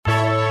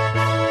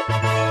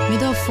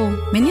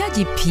Adofo, many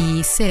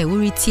GP say we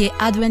retie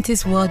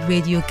Adventist World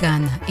Radio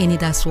Ghana. Any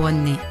that's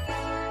one name.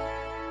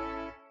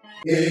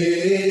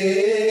 AWR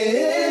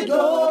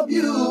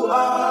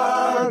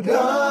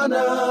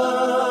Ghana.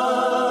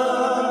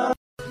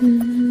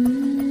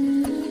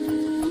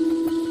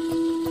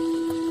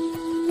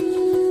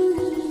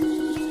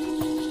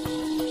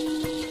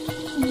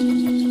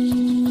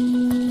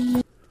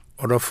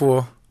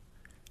 Odofo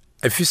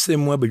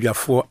Efisɛm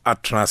abadwafo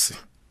atrase.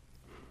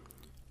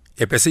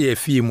 Yepese ye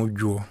fie mu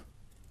dwo.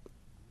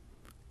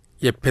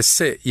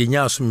 Yepese ye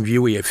nya asomdwie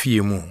we ye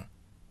fie mu.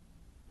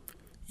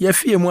 Ye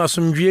fie mu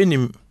asomdwie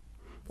nim.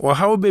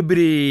 Ohaw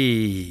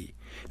bebre.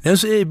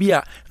 Nanso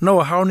bia na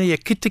ohaw no ye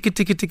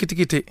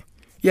kiti.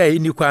 Ya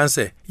ni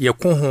kwanse ye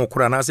ko ho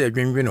kora na se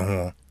adwenwene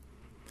ho.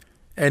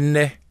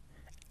 Enne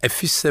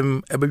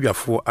Efisɛm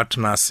abadwafo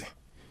atrase.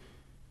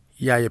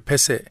 Ya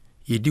yepese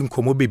yedi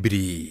nkomo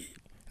bebre.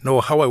 Na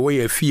ohaw we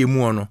ye fie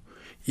mu no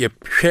ye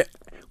hwe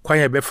kwan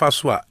ye befa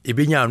so a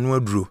ebenya anu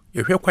aduro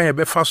ye hwe kwan ye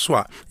befa so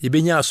a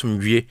ebenya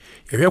asomdwie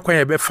ye hwe kwan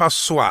ye befa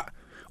so a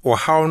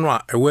ohaw no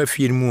a ewa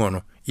afie mu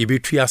no ye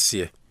betu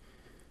ase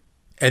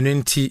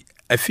enenti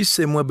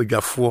Efisɛm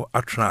abadwafo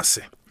atena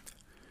ase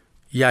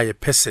ya ye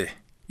pese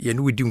ye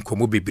no wudi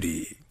nkomo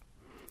bebre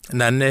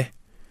na ne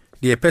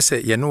ye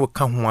pese ye no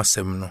ka ho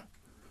asem no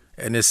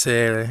ene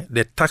se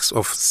the tax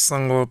of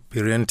single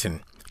parenting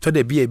to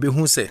de bia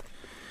ebehu se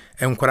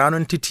enkwara no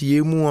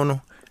ntitiye mu no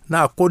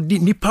na akodi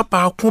nipa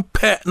pa ko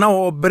pe na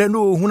obre na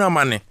ohuna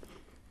mane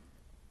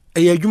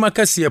eye adwuma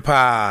kase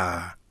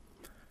pa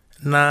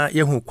na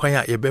yehu kwan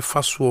a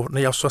yebefa so na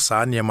yaso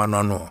saa niema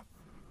no no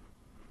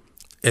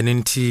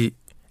enenti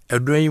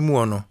edwan yi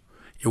mu no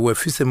ye wa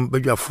Efisɛm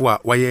badwafo a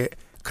waye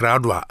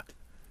krado a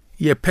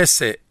ye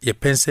pese ye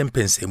pense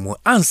mu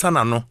ansa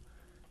na no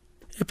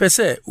ye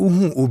pese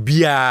uhu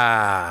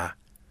obia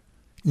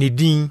ni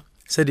din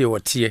se de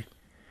wote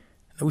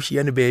na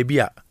wuhia ne baabi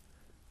a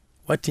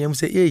watiam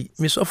say eh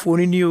me sofo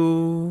ni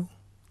o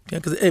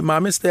tian say eh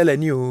maame Stella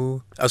ni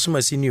o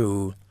asumasi ni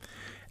o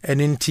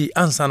enenti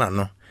ansa na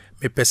no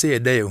me pese ye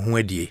da ye ho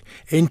adie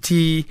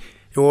enti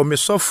yo me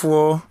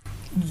sofo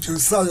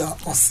Josiah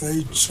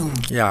Oseichum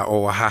ya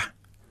o ha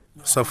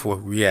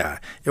sofo ya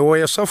yo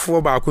ye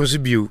sofo ba ko nso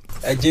biu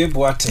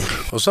ajebuate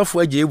o sofo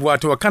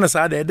ajebuate o kana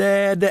sa de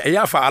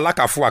ya fa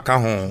alakafo aka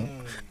ho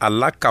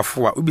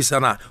alakafo a ubisa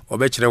na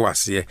obekire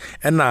wase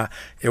na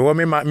ewo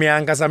me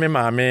ankasa me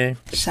maame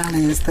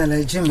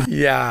Stella Jima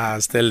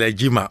ya Stella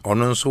Jima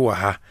ono nso wa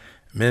ha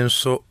me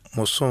nso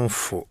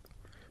mosonfo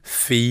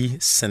fi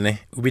sene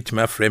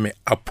ubitima frame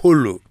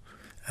Apollo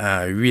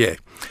wie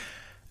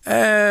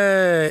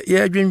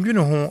ye adwendwene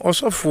ho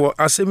osofo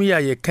asem ya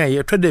ye kan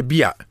ye twada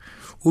bia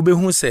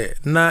ubehu se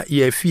na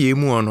ye fie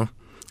mu ono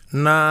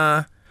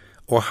na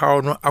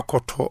ohaw no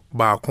akoto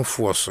ba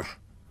akofo so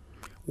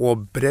wo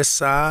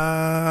bresa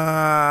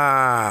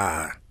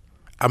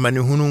amane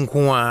hunu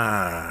nko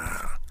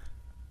a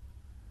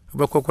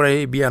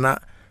bekokora bia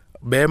na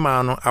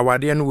beema no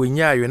awade no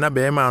wonyaaywe na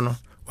beema no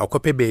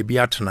wakope beebi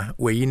atena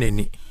wayi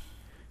nani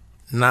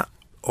na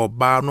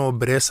oba no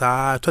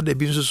bresa to da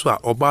bi nso so a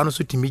oba no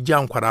so timi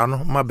gya nkwara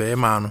no ma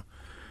beema no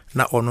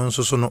na ono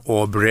nso so no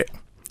obre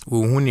wo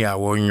hu ni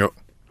awonyo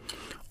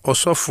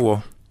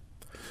osofo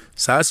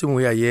saase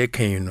mu ya ye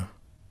kan no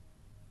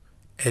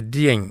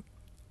edien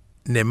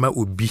nema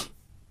obi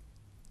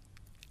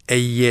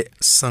eye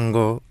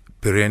single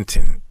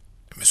parenting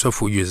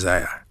mesofo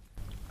Josiah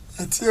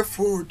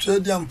atiefo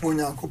twedi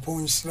amponya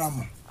akopon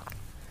sramo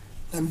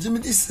na mjimi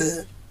di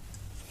se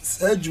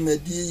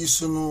adwumadie yi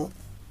so no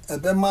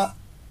ebema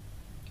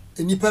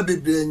enipa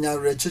bebre nya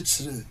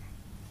rechechire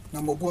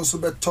na mobo nso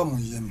betom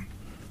yem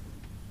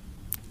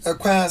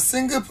ekwa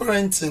single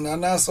parenting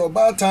anaso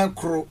batan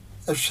kro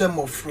ehwe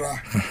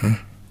mofra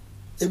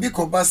ebi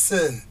ko ba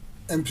se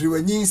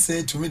empriwanyin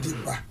se tumi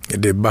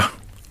de ba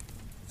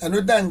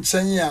eno da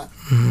nchen ya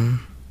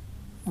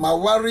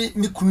mawari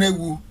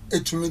nikunewu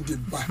etumi de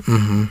ba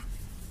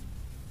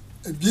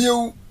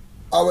ebiew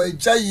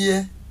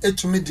awajaye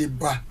etumi de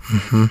ba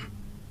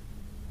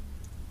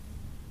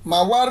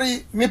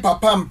mawari mi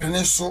papa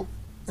mpene so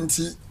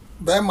nti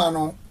bema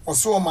no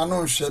oso ma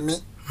no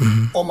nhweme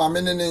o ma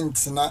me ne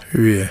ntina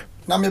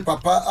na mi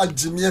papa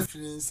agimi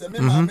afiri nse mi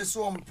ma me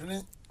so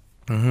mpene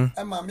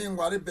e ma me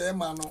ngware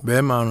bema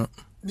no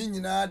ni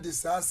nyina de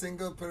sa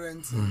single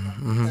parent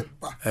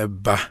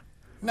eba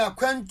na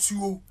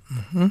kwantuo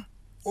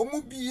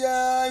omu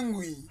bia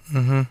nwi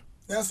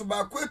yeso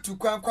ba kwetu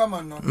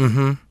kwankwama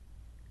no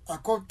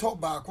akoto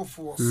ba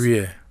akofo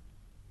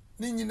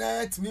ni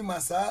nyina timi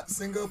masa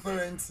single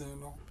parent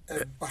no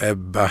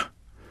eba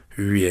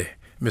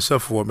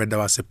mesofo me da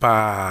wase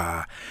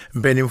pa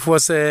mbenimfo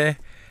se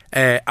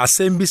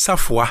asembi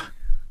safoa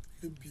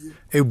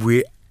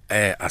ebue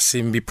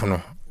asembi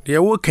pono de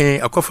wo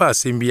kan akofa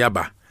asembi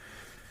aba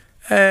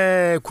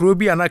kuro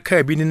bi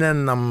anaka bi ni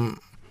nam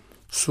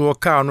so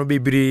ka no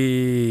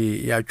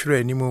bebre ya twere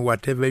animu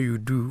whatever you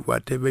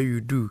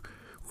do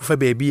ufa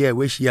baby ya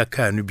weshi ya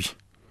ka no bi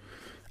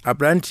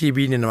abranti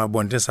bi ni na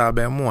mabonte sa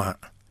ba mu a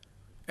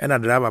ena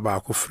driver ba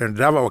ko friend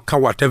driver ka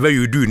whatever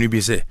you do ni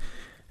bi se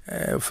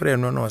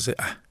friend no say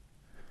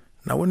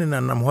na woni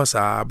nanam ho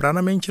saa bra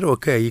na menkyere o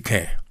ka yi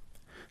kan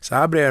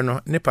saa bra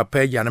no ne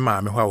papa ya ne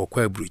maame ho a wo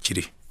kwa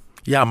aburukyiri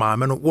ya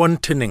maame no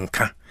wonte ne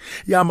nka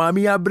ya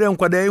maame ya bra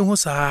nkwada yi ho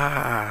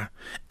saa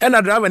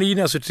ena driver ni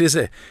na so tire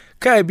say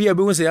ka bia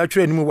be hu say ya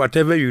twere ni mu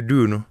whatever you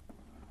do no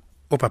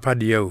o papa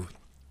de o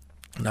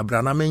na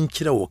bra na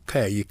menkyere wo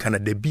ka yi kana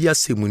da bia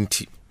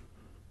semunti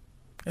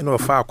ena o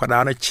fa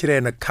akwada no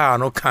kyere ne ka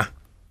no ka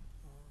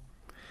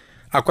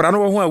akwada no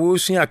wo ho a wo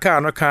sua ka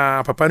no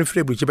ka papa no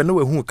fire aburukyiri be na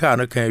wo hu ka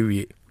no ka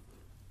wie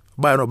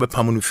ba no be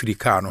pam no firi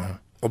ka no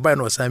oba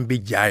no san be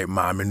gyae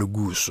maame no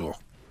gu so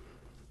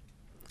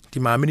ti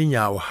maame ni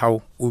nya wo haw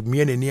o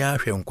mie ne ni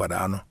ahwe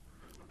nkwada no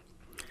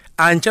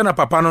anche na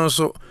papa no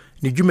so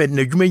ne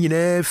dwuma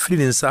nyina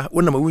firi nsa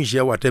wona ma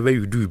wunhia whatever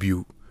you do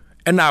bio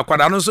ena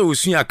akwada no so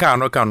osua ka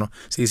no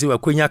sisi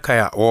wakonya ka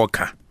ya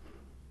oka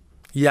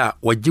ya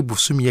wajibu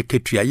sumi ya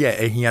ketua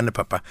ya ehia ne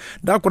papa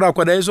da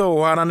akwada iso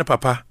wo ana ne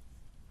papa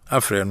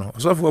afre no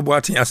so fo bo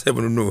atia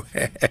seven no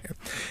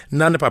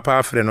na ne papa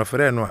afre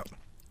no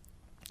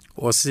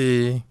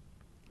osi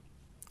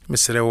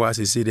mesere wa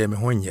sisi de me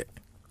honye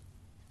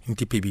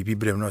nti pe bibi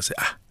brem no se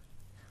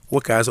wo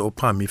ka so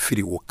opa me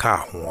firi wo ka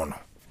ho no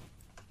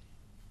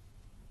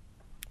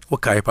wo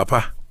ka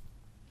papa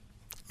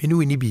mini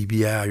wini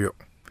bibi ayo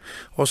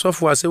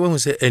osofo ase wo hu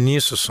se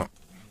ani soso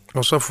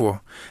osofo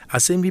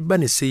asem bi ba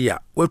ne se ya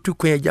watu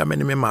kwan agya me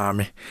ne me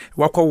maame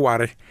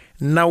wakɔware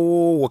na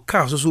wo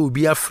ka so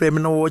obi afrɛ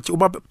me na wo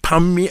ba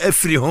pam me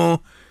afiri ho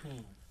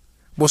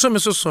bo so me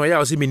soso ya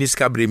o se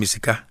miniska bre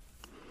misika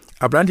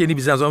abrante ni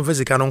bizanzo on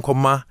fezika no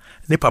nkoma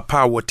ne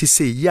papa wote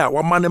sei ya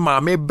wa ma ne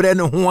maame bre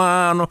ne ho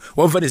ano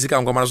wo fa ne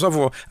sika nkoma so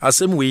for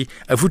asem we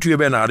afutuwe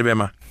be na ade be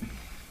ma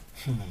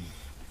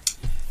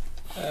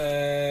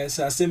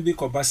sa asem bi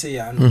ko ba se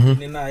ya no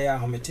ni na ya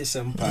homete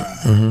sempa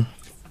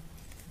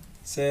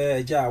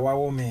se ja wa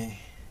wo me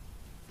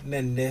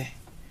nenne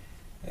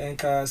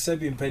enka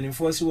sabi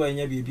mpanimfo si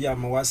wanya bibi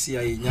ama wase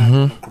ya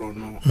nya kro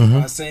no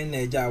asen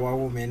na ja wa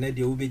wo me na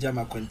de ubeja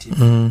makwanti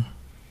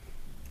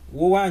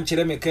wo wa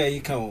nkyere me kai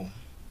ka o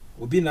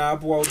obi na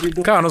aboa obi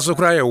do ka no so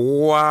kra ye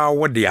wa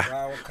wodia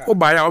wo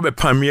ba ya wo be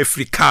pam me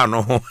Africa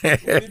no ho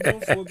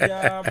obi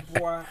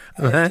aboa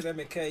nkyere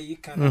me kai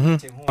ka no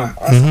te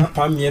ho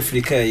pam me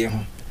Africa ye ho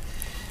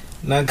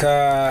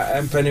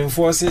nanka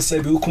mpanimfo se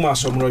sabi ukuma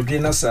asomrodwe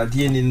na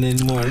sadie ni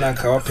nemu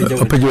nanka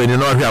wapeja ni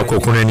no ahwe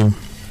akokon anim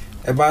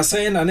e ba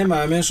sen na ne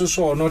maame so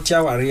so no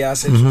tia ware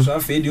ase so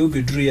afi de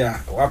obeduru ya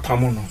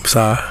wapam no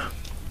sa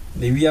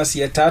ne wiase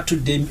ya tatu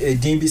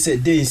din bi se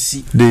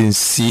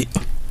densi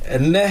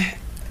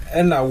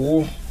ena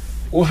wo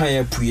han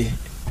apue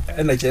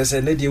ena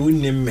kyese ne de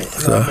wonnim me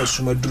na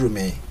masuma duru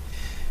me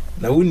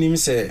na wonnim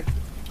se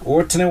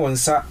wo tene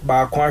wonsa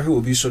ba akwa hwe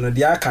obi so no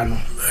de aka no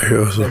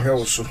hwe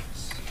wo so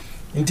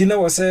ntina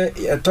wo se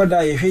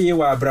etoda ye hwe ye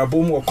wa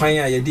abrabom wo kwan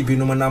a ye di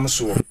binum nam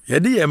so ye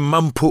di ye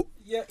mampo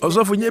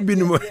osofo nye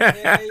binum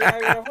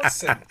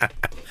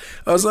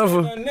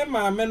osofo ne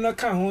maame no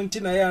ka ho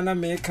ntina ya na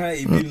me ka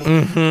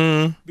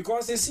ebinum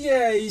because esi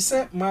e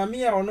ise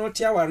maame a ono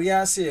tia ware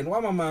ase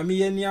no ma maame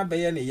ye ni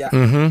abaye ne ya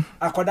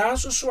akoda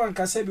nso so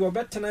ankasa bi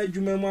obetena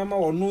adwuma mu ama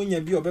ono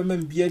nya bi obema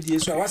mbia die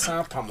so a wasan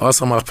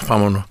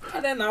apam no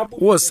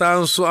wo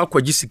san so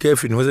akwaji sika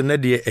afi no na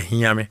de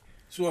ahiame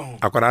so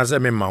akoda se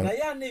me mawo na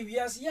ya na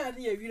wiase ya na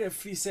ye wire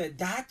free se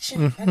daachi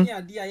ani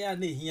ade ya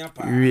na ehia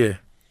pa wie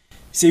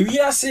se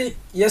wiase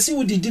yesi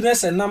udidi na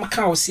se nam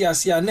ka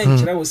osiase a na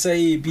nkire wo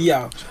se bi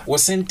a wo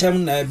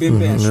sentem na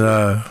bebe so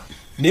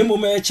na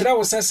emom e kire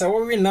wo se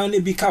wo we na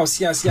bi ka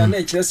osiase a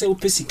na kire se wo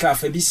pesika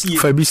fa bi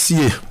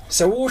sie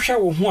se wo hwe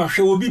wo ho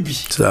ahwe wo bibi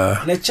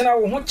na kire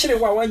wo ho kire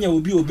wa wanya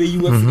obi obeyi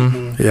wa firi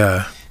mu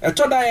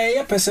etoda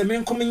ye peseme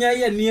nkomnya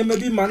ye niema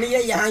bi ma ne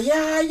ye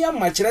ya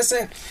ma kire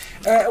se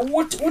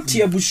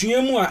wotie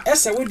abusua mu a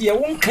ese wo de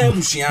wo nka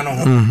abusua no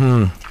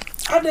ho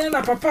aden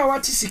na papa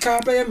wati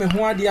sika ba ye me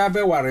ho ade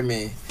abeware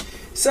me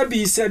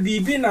sabi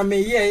bi na me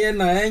ye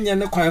na enye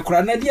ne kwan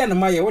kora na dia na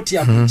ma ye wote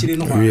apokyire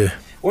no ho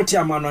wote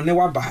amano ne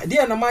waba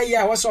dia na ma ye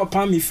a wo so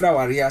pam mi fra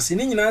ware ase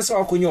ne nyina se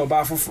wakonye oba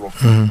afoforo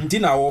ndi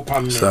na wo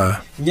pam me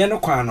nye ne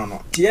kwan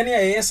no tie ne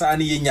ye sa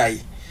ne ye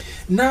nyai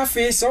na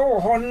fe se wo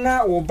ho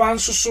na wo ban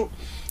soso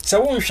se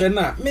wo nhwe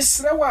na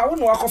mesre wa wo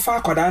no akofa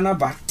akoda na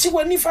ba ti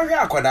wani fa hwe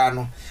akoda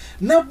no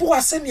na bo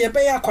ase ne ye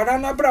be ya akoda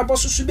na bra bo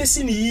soso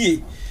besi ne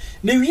yie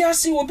ne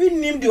wiase obi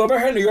nim de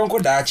obehwe ne yonko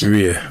daachi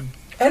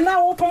ena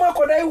wo pam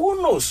akoda who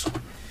knows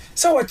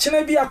so wo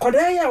kina bi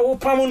akoda ya wo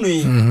pam no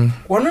yi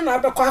wono na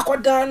abekọ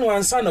akoda no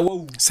ansa na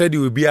wawu said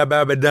obi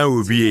abadan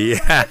obi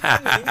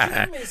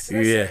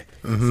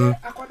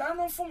akoda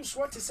no fom so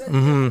what said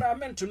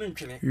environment no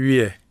ntwene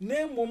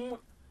na mum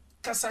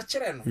kasa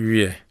kire no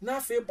na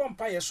afi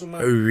bompa yeso ma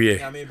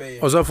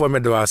osofo me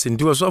do ase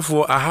nti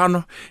osofo aha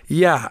no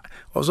ya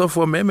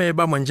osofo me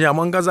ba monje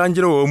amongaza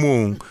njire wo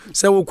mu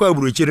se wo kwa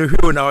buruchi no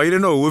hwe na oyire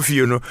na wo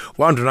fie no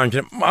wanto na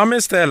ntwene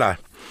mama Stella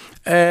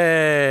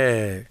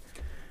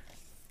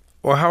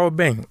how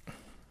ben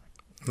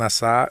na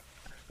sa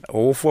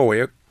owofo wo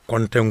ye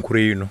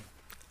kontankure no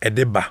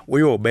edeba wo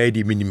yo ba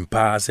di minim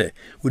pa se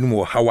wonim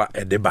wo hawa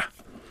edeba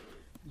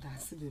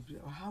that's bebre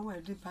o hawa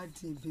edeba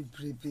di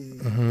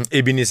bebrebe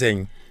ebi ni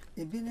sen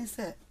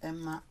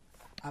ema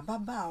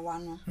ababa awa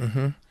no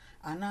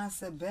ana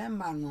se be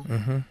ma no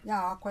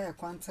ya akoye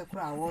kwante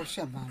kura wo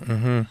hweba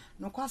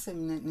no kwasem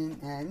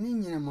ni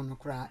nyine mo no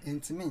kura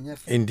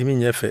entimi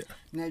nyefe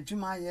na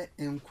adwuma ye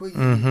enkoyi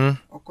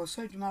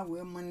okoso adwuma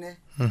we mu ne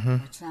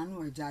okira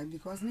no agya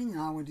because ni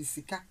nyina wo de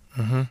sika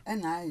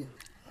na aye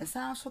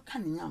esa so ka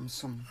ni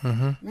nyamsom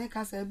me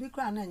ka se bi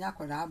kura na nya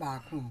kwada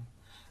abaako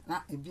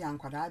na ebi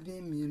ankwada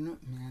be mienu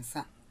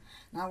miensa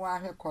na wa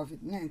hwe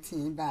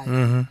covid-19 ba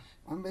ye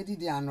ombedi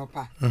di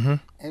anopa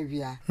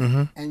ewia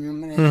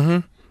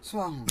enwumre so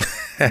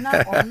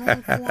na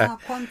onu kwa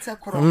konte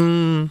kro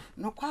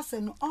no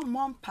kwase no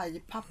omompa yi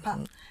papa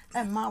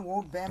e ma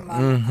wo be ma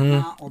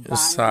na oba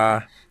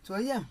so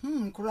ye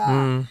kura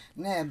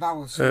na e ba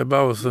wo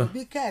so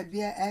bi ka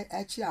bia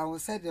echi a wo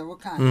se de wo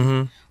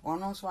kan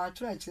ono so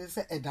atro echi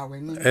se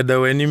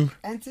edawanim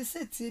enti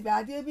se ti bi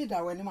ade bi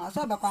dawanim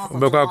aso be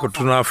kwa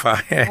akotunu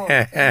afa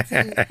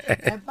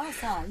e ba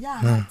sa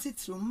ya na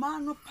titru ma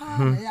no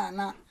pa ya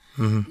na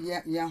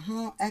ya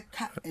ho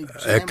eka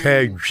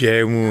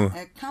edwemu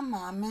eka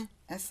maame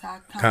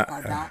esa ka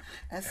kwada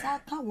esa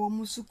ka wo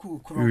musuku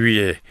kro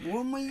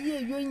wo mu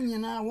ye yo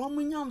nyina wo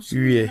mu nyam su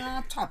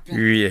na tape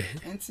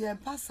enti e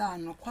basa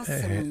no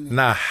kwasem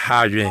na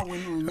hadwe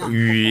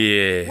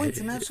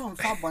wonti na so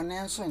mfa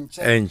bone so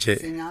nche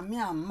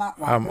senyame amma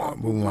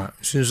wa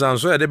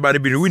sunsanso de bare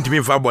bi wonti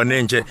mfa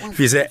bone nche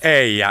fi se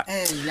eya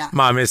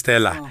maame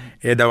Stella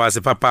e da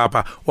wase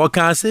papa o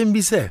kan asem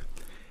bi se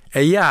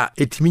eya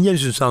etimi nya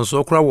nsunsanso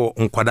okra wo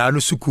nkwada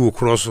no suku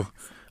okro so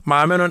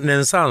maame no ne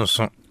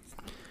nsanso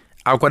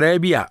akwada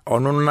bi a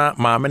ono na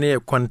maame ne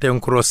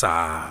content cross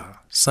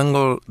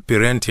single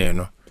parenting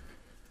no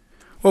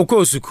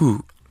okọ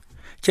suku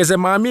chese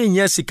maame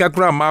nya sika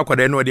kra ma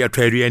akwada no de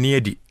atwaduani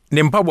adi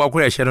ne mpabo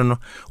akora ehye no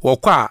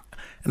wokọ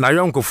na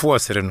yonkofo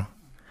osere no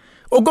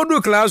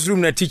ogodo classroom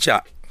na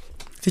teacher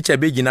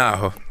begina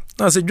ho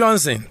na se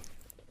Johnson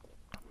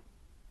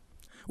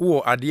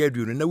wo ade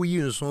aduno na wuyi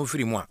nso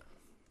firi mu a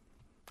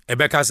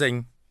ebeka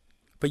sen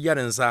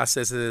pejare nsa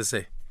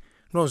se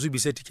no so bi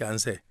se teacher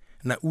anse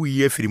na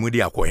uyi afiri mu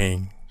de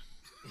akohen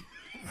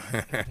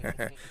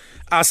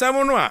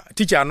asamo no a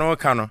teacher no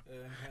ka no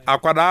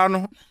akwada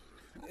no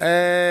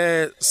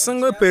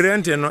single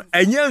parent no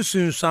anya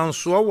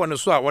nsunsanso wo ne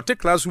so a wote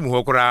classroom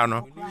ho kora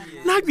no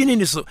na adwini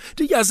ni so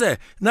teacher se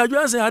na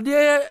Johnson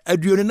ade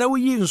aduone na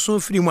wuyi nso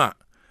firi mu a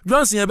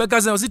Johnson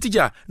ebeka se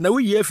teacher na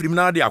wuyi afiri mu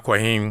na de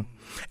akohen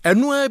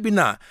enu abi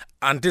na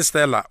Auntie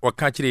Stella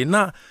waka kire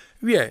na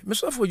we me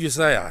so for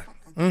Josiah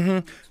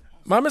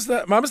Mama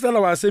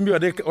Stella was saying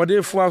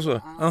ode fo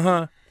so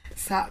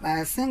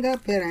sa single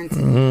parent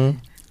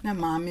na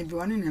mama bi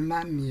woni ne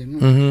ma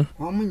mienu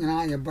wo mu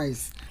nyina ye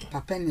boys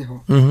papa ni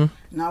ho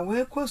na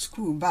we ko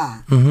school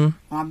ba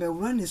ma be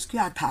wo ni school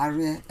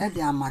atare e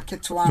de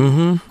amaketwa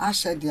a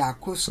hye de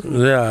akọ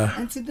school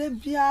enti de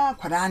bia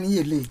kwara na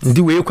ye late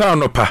ndi we kwa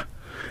anopa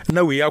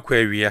na we akwa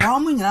awia wo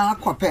mu nyina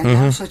akọpe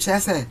na so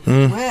chese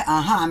we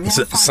me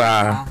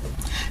sa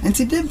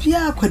enti de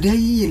bia kwada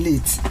ye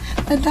late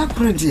e da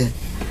kro de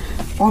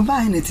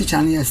oba ina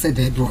teacher na said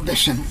that do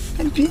obeshe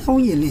no bia wo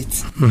ye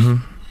late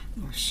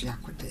o shi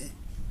akode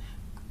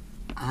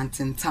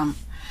antintam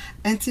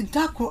enti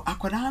dako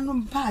akoda no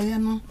baaye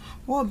no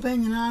wo ba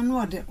nyina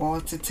no ode o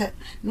tete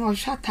no o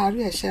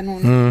hwatare ehye no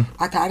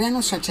atare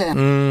no so che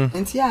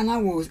enti ya na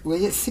wo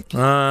ye sipi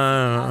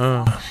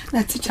na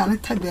teacher no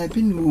tabia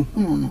bi no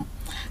hunu no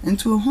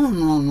enti o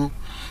hunu no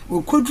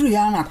okodru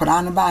ya na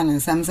akoda no ba ne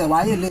nsem se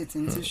wa ye late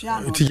enti hwia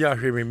no ti ya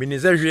hwe mi ni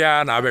se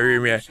hwia na abehwe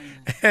mi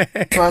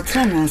to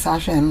tren nsa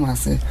hwe no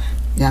ase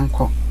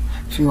yanko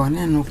fi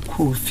one no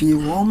ko fi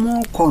wo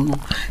mo ko no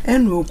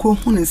enu ko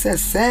hunu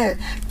se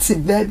ti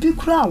ba bi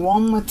kura wo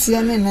mo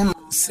tie ne ne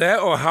se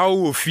o how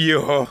wo fie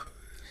ho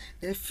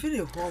efiri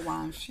ho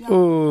wan hwia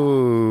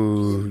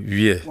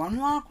wie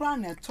wono akura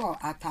ne to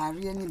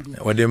atare ni bi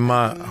wode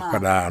ma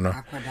akwada no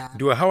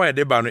do how e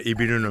de ba no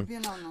ebinu no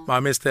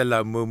Mama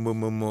Stella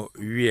mo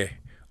wie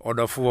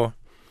odofo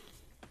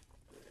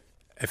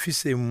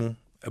Efisɛm mu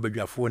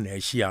abadwafo na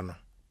ahia no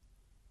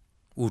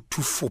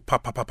otufo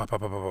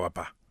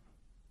papa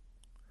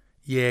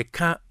ye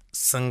ka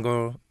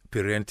single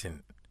parenting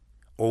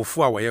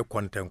ofo a waye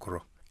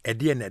kontenkro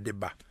ede na de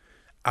ba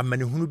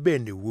amanehunu be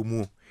na wo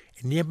mu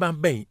nieba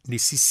ban ne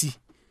sisi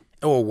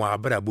e wo wa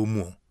abrabo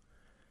mu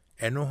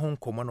eno ho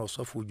nkomo na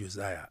osofo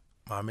Josiah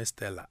Mama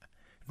Stella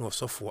na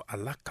osofo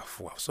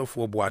alakafo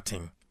osofo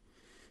boaten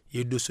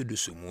ye doso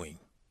mu en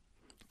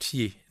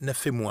tie na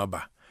femu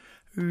aba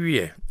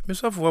wie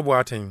mesofo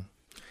boaten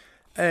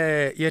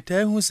ye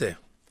ta hu se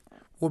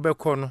wo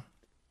bekọ no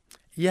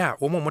ya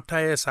wo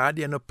motaye sa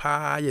de no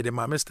pa ye de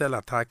Mama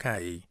Stella ta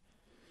kai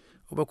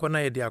wo bekọ na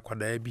ye de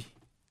akwada bi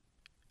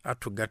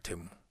ato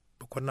gatem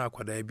bekọ na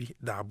akwada bi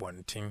da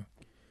abonten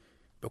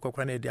bekọ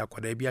kwa na ye de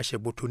akwada bi ahye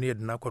boto ne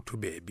de na kwato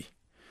baabi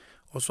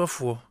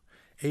osofo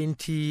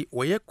enti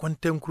wɔyɛ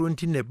kɔntɛnkuro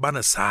nti ne ba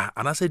no saa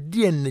anasɛ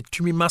deɛ ne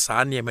tumi ma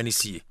saa nneɛma no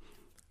sie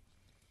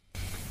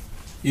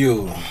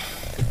yo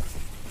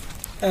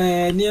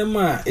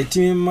nneɛma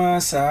etimi ma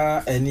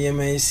saa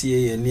nneɛma yi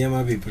sie yɛ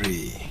nneɛma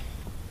bebree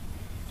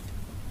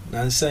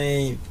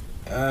nansan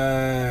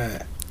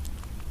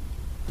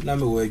na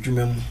me wɔ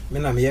adwuma mu me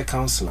na me yɛ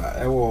counselor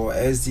ɛwɔ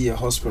SDA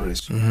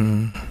hospitals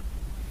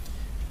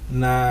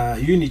na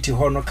unity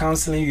hɔ no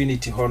counseling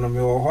unity hɔ no me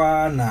wɔ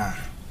hɔ na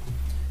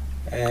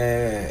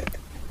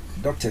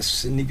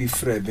doctors ni bi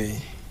frɛ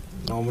be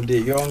na ɔmo de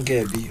young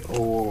girl bi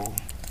ɔwɔ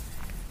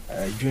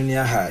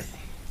junior high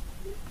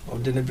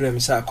ɔmo de ne brɛ me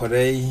sɛ akɔda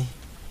yi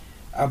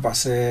aba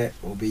sɛ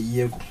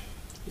ɔbɛyi agu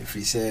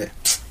ɛfiri sɛ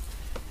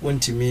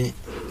wontimi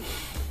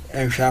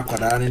ɛnhwɛ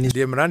akɔda no ni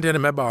deɛ mmeranteɛ no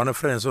mɛba ɔno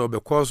frɛ sɛ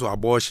ɔbɛkɔ so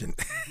abortion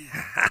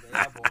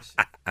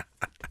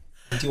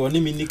nti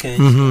ɔne me ni kan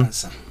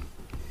nsa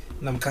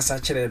na mkasa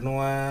kyerɛ no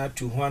a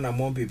tu ho na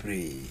mo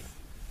bebree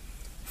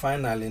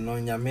finally no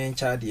nyame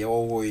ncha deɛ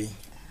ɔwɔ yi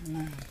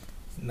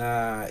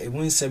na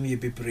ewu nsɛm yɛ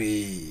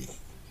bebree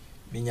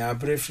menya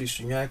abrɛ firi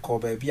sunwa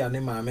kɔ baabi a ne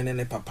maame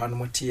ne papa no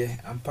moteɛ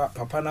ampa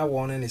papa na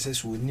wɔn ne sɛ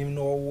so onim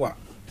no ɔwo a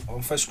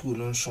ɔmfa school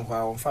no nso hɔ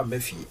a ɔmfa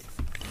mafie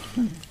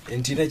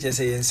enti na kyerɛ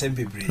sɛ yɛ nsɛm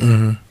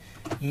bebree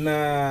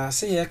na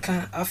sɛ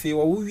yɛka afei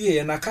wɔwo wie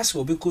yɛ na kasa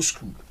obɛkɔ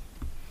school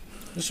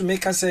nso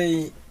meka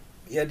sɛ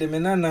yɛde me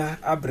nana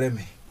abrɛ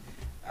me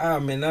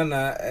me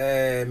nana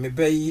me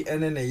bayi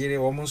ene ne yere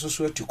wɔn nso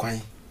so atu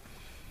kwan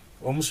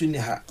wɔn so ni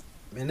ha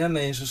me nana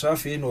nso so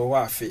afei na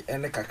ɔwɔ afe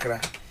ene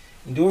kakra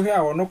ndi wo hwɛ a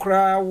ɔno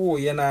kra wo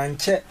yɛ na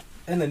nkyɛ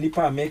ena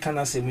nipa a meka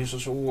na sɛ mu nso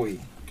so wo yi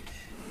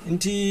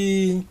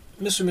nti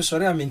meso me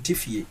sɔre a me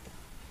ntifie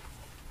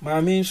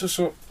maame nso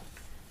so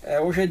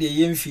wo hwɛ de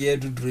yɛ mfie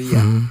duduru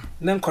ya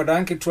na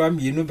nkɔda nketewa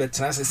mienu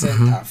bɛtena se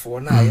sentafo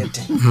na ayɛ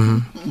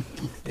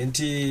den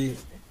nti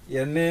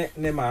yɛne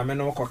ne maame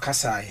no kɔ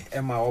kasae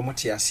ɛma wɔn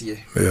te aseɛ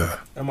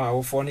ɛma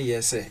awofo no yɛ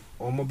sɛ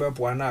wɔn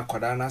bɛboa na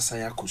akɔda na asan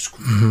akɔ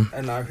sukuu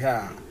ɛna ahwɛ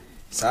a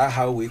saa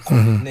ha we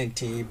kɔ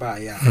 19 ba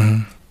ya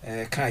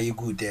ka yɛ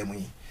gu dɛm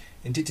yi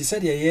nti te sɛ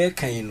deɛ yɛ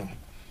kan no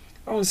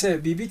ɔn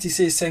sɛ bibi te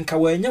sɛ senka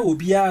wanya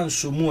obi a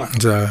nsomu a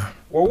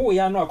wɔwo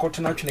ya no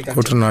akɔtona twene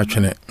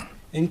kɔtona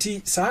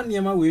nti saa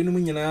nneɛma we no mu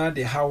nyinaa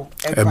de haw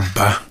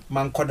ɛba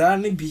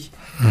mankɔda no bi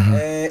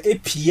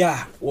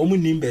epia wɔn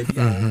nim baabi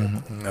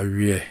a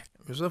awie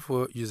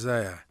Misofo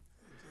Isaiah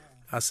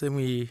asɛm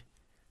yi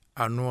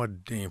ano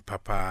den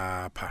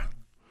papaapa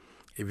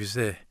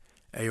ebise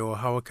ɛyɛ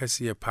hawo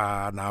kɛseɛ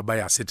paa na aba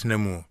yɛ asetena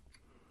mu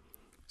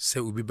sɛ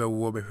obi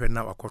bɛwo bɛhwɛ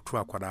na wakɔto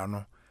akwada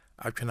no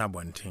atwena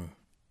abɔnten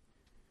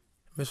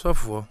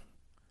Misofo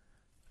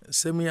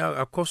sɛm yi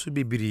akɔso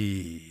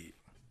bibiri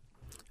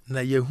na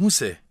yehu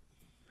sɛ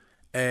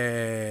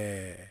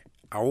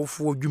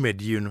awofo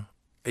dwumadie no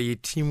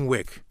ɛyɛ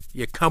teamwork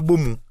yɛ ka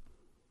bomu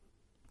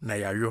na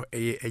yayo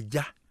ɛyɛ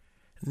agya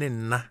ne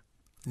na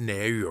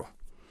eyo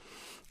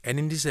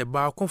eni ndi se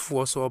ba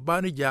konfo so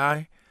oba no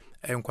gyaa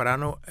enkwara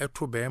no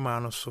eto beema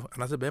no so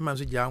anase beema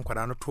so gyaa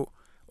enkwara no to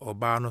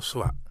oba no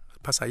so a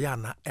pasa ya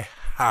na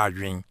ha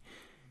adwen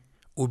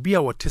obi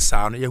a wote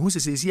saa no yehu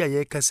sesesi a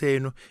ye kasa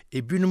no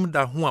ebinum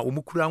da ho a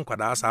omukura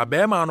enkwara saa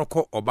beema no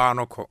kɔ oba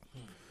no kɔ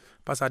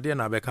pasa de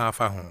na bɛka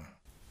afa ho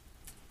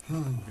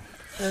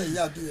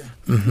yeah dear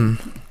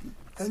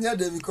and yeah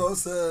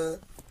because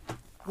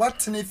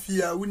what if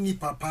you wuni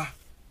papa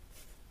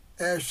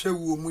hwɛ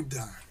wo mu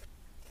da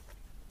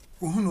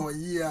wo no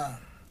yi a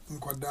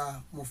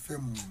nkoda mo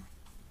fam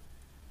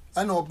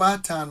ana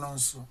obata no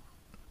nso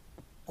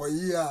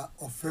oyi a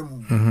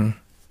ofam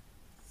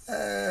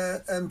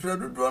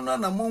empredodo no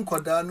na mo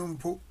nkoda no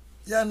mpo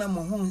ya na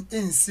mo hu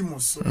ensi mo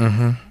so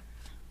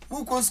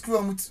mo ko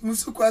school mo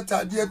su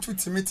kwata de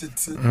atutimi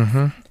tete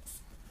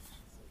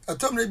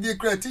atomre bi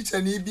kra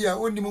teacher ni bi a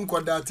oni mo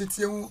nkoda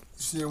tete hu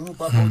suehu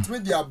papa otimi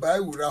di abai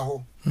wura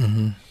ho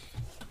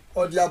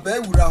o di abai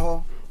wura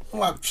ho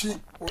wa twi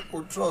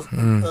o trust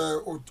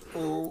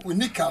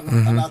unika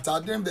no ana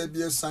taden ba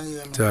bi esan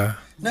ye no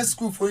na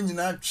school for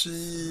nyina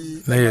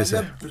twi na yes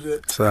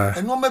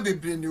eno ma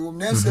bebre ni wo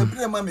na se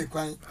bre ma me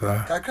kwan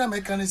kakra me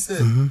kan se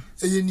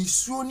eye ni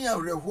suo ni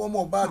awreho ma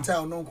oba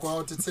ta no kwa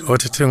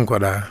otete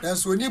nkwada na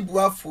so ni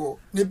buafo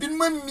na bi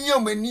ma mia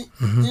mani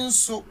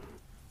nso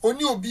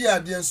oni obi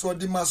ade nso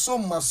de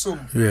masom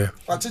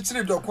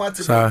wachichire doko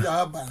ate bi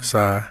haba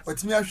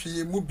otimi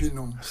ahwe mu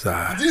binom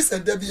diri se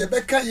da bi ye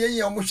beka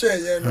ye omo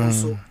hwe ye no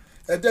nso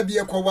da bi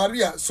ye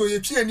kwaware a so ye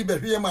twie ni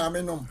behwe ma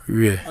ame nom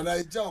ana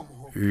eja omo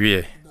ho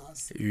wie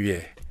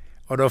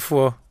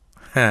odofo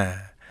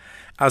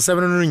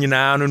asɛm no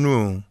nyinaa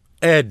no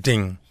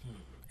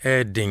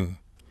edin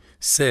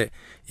se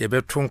ye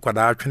beto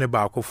nkwada atwene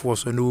baakofo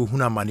so na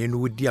ohunu amane no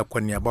wodi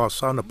akɔne aba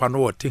so no pa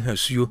no wote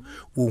hasuo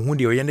wo hu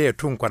de ye na ye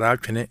to nkwada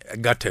atwene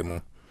gata mu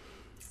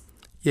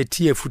ye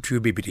tie futuo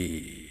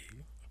bebiri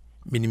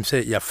minim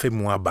se ya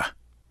femu aba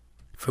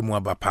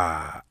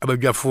pa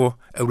abadwafo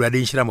awurade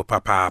nhyira mo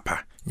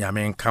papa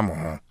nyame nka mo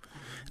ho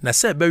na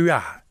se bewe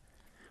a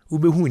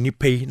ubehu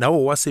nipa yi na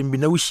wo wasɛm bi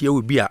na wo hyia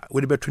obi a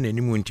wo de beto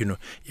nanim nti no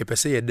ye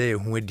pese ye da ye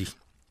ho adi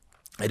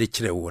ɛde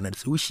kyerɛ wo na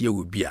sɛ wohyia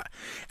wo bi a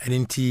ɛne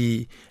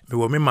nti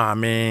mewɔ me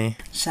maame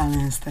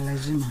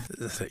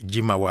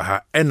Jima wɔ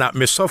ha ɛna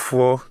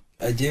mesɔfoɔ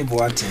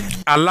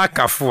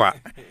alakafoɔ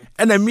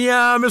ɛna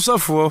mia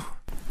mesɔfoɔ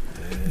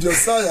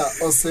Josiah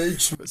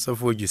Oseichu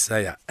mesɔfoɔ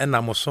Josiah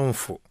ɛna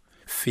mosomfo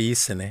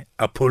Feisene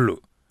Apollo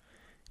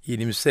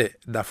yinim sɛ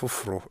da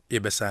foforɔ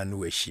yɛbɛsa no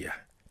wahyia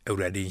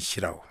awurade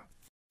nhyira wo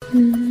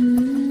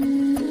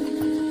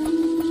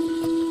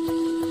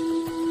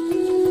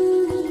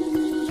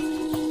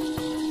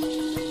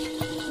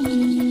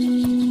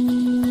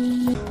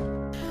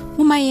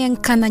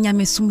Mayenka na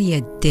nyamesum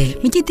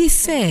yɛdɛ megidi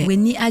sɛ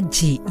w'ani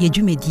agye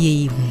yɛdwumadie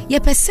yi ho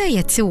yɛpɛ sɛ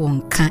yɛte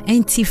wɔn ka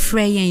enti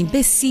frɛ yɛn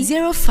bɛsi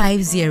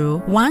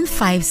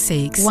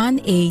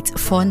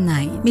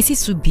 050-156-1849 mesi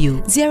so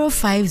bio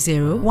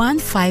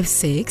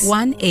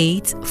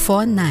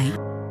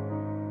 050-156-1849.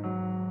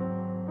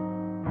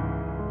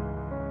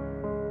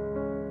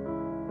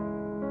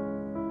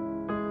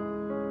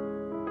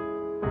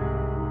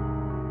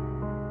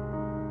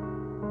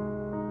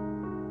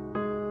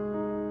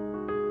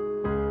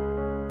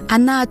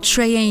 Ana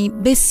Train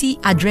Besi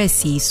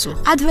address so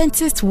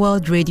Adventist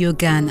World Radio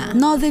Ghana,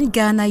 Northern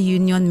Ghana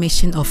Union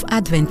Mission of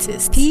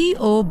Adventists,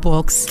 P.O.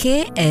 Box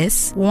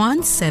KS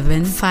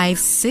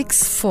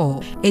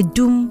 17564,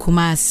 Edum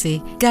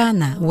Kumase,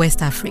 Ghana,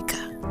 West Africa.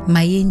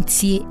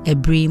 Mayenti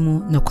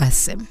Ebremu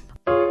Nokwasem.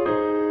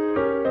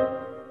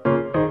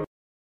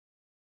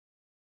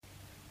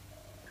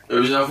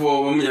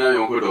 Ebusafo omunyina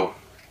yonkodo.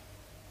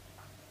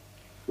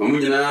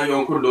 Omunyina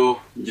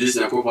yonkodo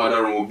jisi akopanda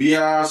ro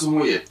bia so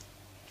hoye.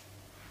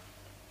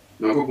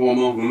 Nako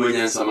mo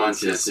humanya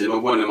samanti ase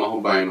no bone ma ho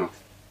ban no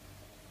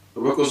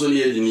obeko so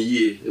ye ni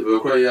yie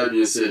ebekwa ya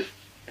bi se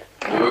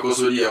ebeko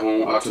so ye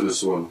ho ato ne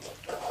so no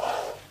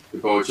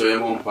because ye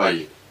mo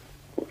mpai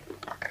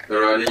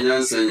erade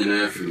nyansa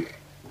nyina afi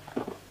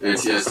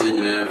enti ase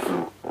nyina afi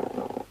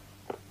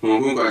mo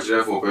hu ka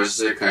kire fo ko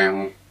se kan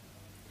ho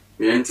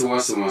me enti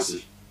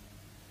wasemase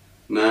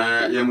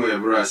na ye mo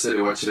ebra se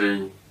de wa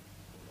kire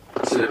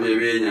se be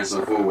be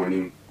nyansa fo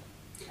woni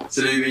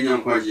so we bring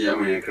young kwaji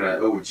America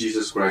oh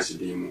Jesus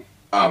Christ name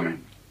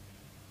amen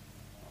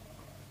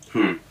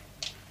and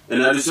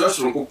I just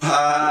from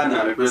pa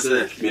na me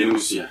pese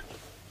menusia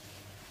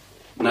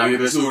na me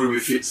pese wo be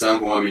fit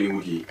sanko wa me ni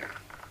wudi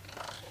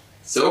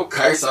so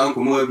kai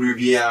sanko mo abri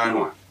bia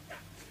no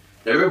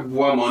e be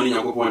boa ma oni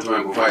yakopon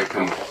twan ko fa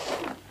kam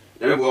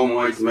e be boa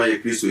mo itima ye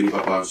Kristo ni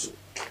papa so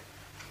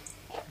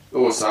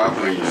o sa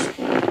pa yi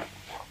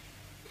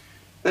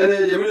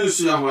ene je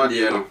menusia ho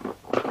ade no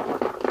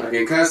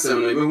in nsɛm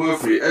no ebe ho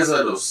free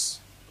Exodus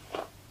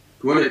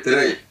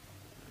 23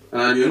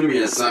 and you know me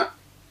yesa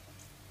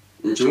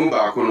nchemu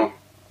baako no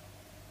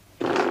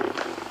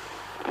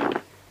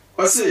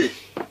ɔse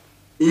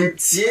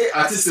ntie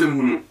atesɛm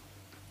hunu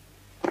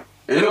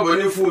ene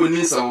obane fu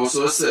ni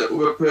sawoso sɛ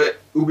ubepɛ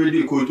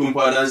ubedi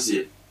kontumpa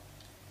danse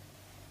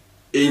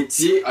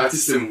ntie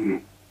atesɛm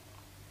hunu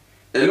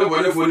ene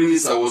obane fu ni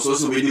sawoso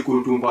sɛ ubedi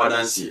kontumpa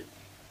danse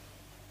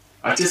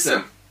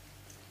atesɛm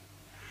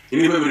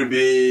ini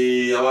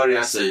be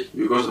awari say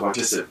because of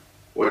atesem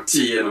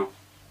otie no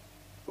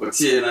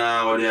otie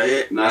na ode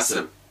aye na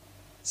asem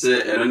se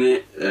eno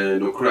ne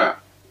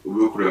nokra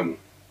obekura mu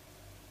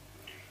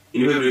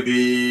ini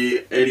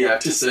be edi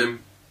atesem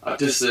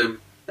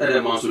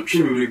ede man so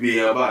twimi be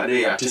aba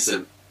de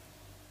atesem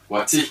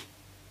wati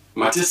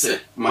matese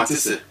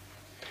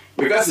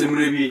because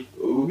mure bi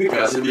obi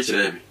ka se bi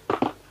kire bi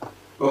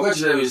o ka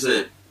kire bi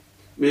se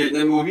me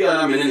na obi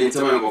ana me ne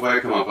ntama ko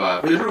fa kama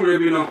pa pe mure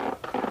bi no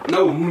na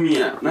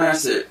ohumia na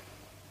yase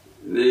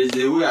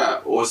the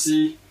way o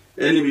si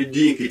enemy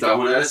din kita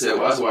ho na yase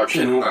waso wa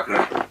twen ho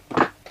kakra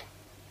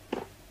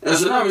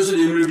eso na me so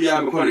de mire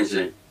bia me ko ne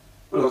chen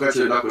o ka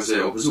chere da ko se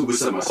o busu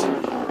busa mase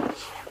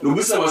no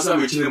busa masa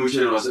me chire no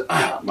se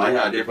ma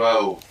ya de pa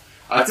o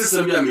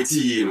atesem bia me ti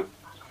yi no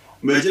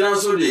me gina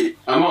so de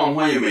ama ho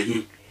aye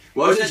mahi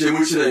wa che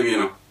mu chire mi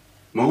no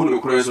ma ho no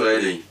kro so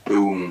aye den e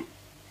wo mu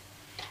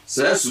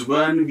se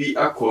suban bi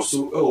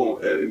akoso o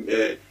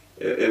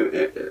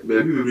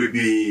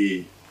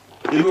baby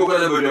ibo kwa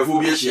lebo fo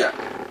bi ahia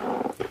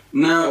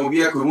na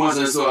obi akomu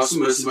asenso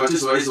asumasi mate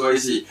so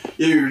ayisi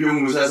ye hwehwe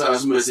mu sasa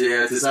asumasi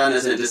te sa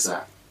na sente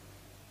sa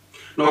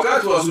no ka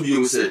to asu bi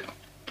mu se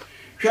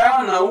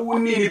hwa na wo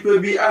ni nipa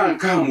bi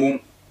anka mo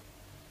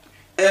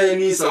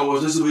eni sa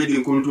wo so be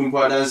di kontum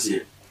pa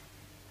danse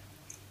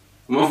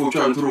mo fo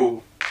twa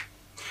ntro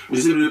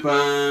bisibri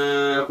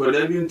pa ko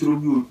da bi ntro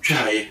bi o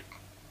twae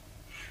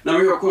na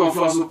me ko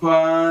fa so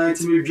pa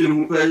ti me dwene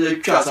hu pa ya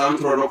twa sa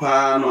ntro do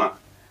pa no a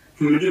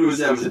me dwene o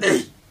se am se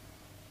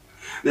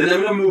na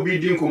me no bi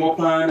din ko mo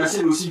pa na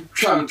se no si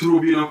twa ntro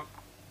bi no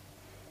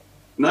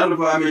na no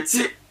pa me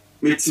ti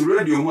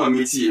radio hu a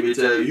me ti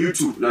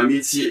YouTube na me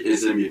ti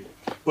ensemi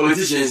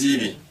politicians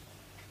yi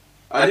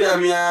ade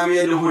amia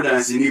me de ho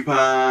dance ni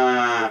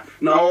pa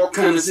na o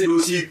kan se no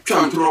si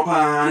twa ntro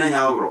pa na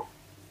nya woro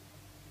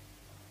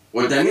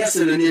o dania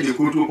se ne de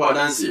kuntu pa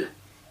dance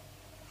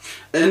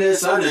ene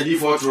sa na di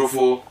for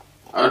trofo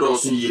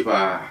adosu yi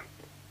pa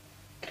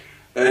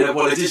ene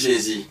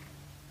politicians yi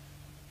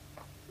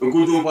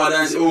nkuntum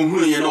padanse o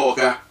hunu ye na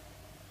oka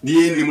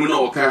die nim na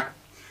oka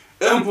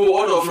empo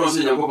order from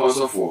say Yakopon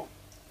sofo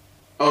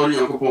or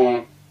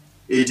Yakopon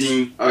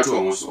edin ato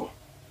omo so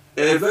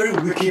a very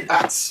wicked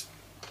act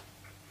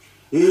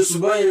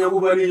Suban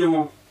Yakobani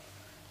mo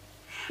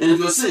and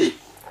to say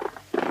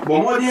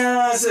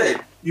Bomodia say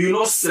you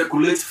not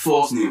circulate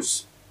false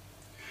news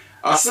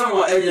as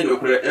someone agent no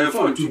kre and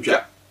phone to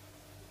twa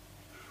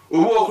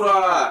obo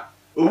kra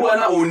obo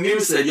na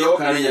onim say ye o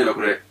kan ye no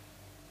kre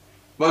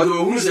but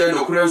ohu say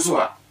no kre nso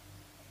a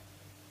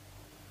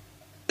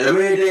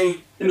everyday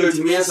ino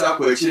ti miasa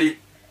akwa chiri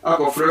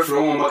akofrefre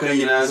won maka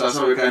nyina sa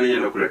sa we kan ye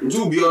no kre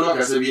ntu bi ono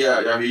akasa bi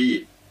a ya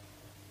hwe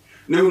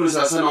ne hunu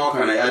sa sa na o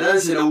kan ya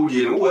dance na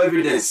wudi no wo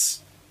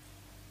evidence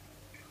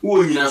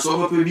wo nyina so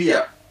papa bi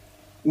a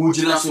wo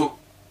jina so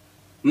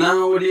na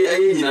wo di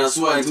ayi nyina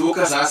so a nti wo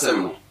kasa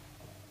asem no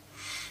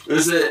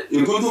ese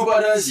nkuntu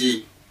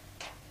padansi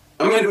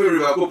amen do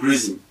riba ko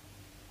prison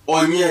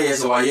onye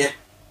yes wa ye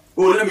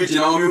o na mi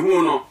jina o mi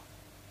hu no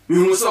mi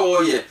hu sa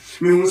wo ye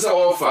mi hu sa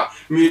wo fa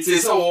mi te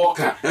sa wo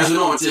ka enso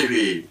na o te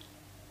hwe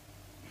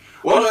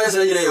wono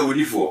yesa nyina ya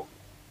wudifo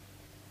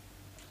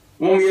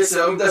won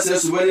yesa am da se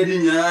subane di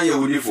nyina ya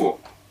wudifo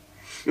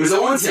ese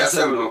won ti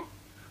asem no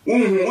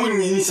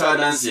unyi ni sa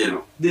danse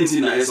no denti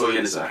na yesa o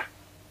ye nsa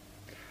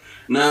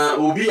na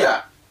obi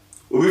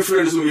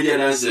friends so media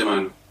danse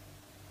man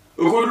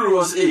okoduru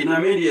was na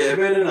media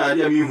ebe na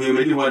ade mi hu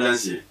emedi ho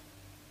danse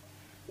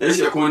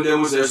ese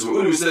condemn so so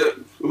unu se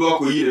oba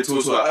ko yi de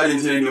to so a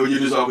denti ni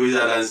oji so ko yi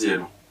danse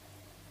no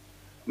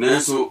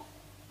nanso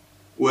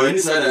we ni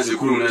sa danse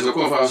kuru na so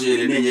konfa so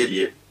ye ne nye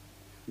die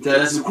nta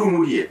danse kuru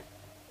mu die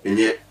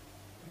enye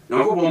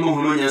na ko bo mo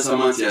hu no nya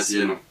samanti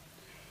ase no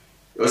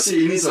o se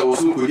ni sa wo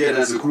so ko die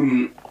danse kuru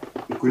mu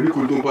ko ni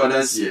ko do pa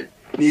danse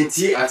ni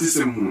ti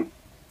atisem hu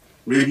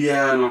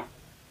Bebia no,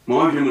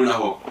 mo dwemu na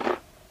ho.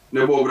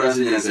 Ne bo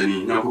brase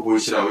nyansani, Nyankopon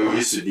hyira wo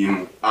Yesu din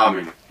mu.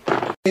 Amen.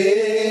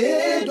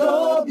 AWR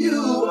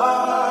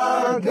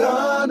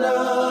Ghana.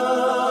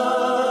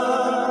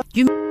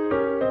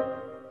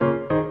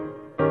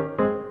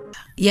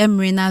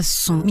 Yemrina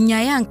so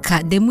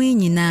minyayanka demu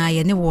nyina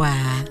ye ne wa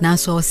na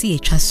so o se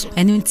etwa so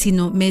enu nti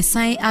no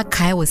mesan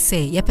akai wo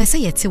se ye pese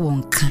yete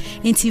wonka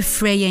nti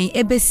frɛ yen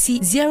ebesi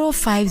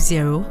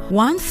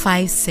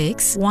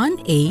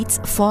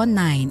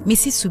 050-156-1849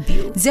 Missy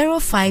Subio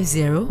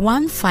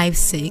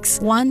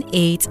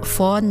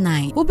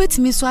 050-156-1849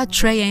 ubetimi so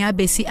atre yen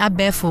abesi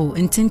abefo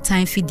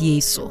ntintan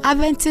fidie so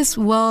Adventist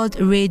World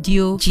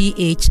Radio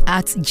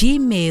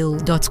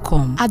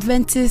GH@gmail.com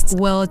Adventist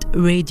World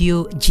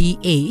Radio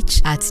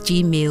GH@gmail.com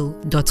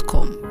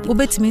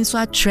ubetimi so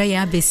atre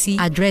yen abesi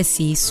address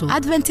so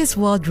Adventist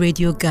World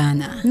Radio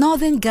Ghana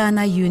Northern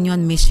Ghana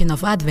Union Mission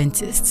of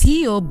Adventists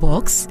P.O.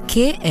 Box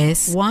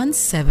KS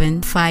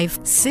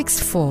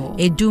 17564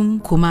 Edum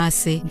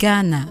Kumasi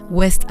Ghana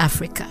West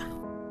Africa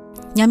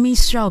Nyami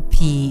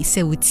Shraupi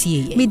se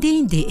utie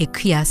midin de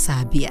ekia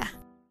sabia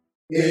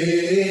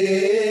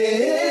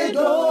AWR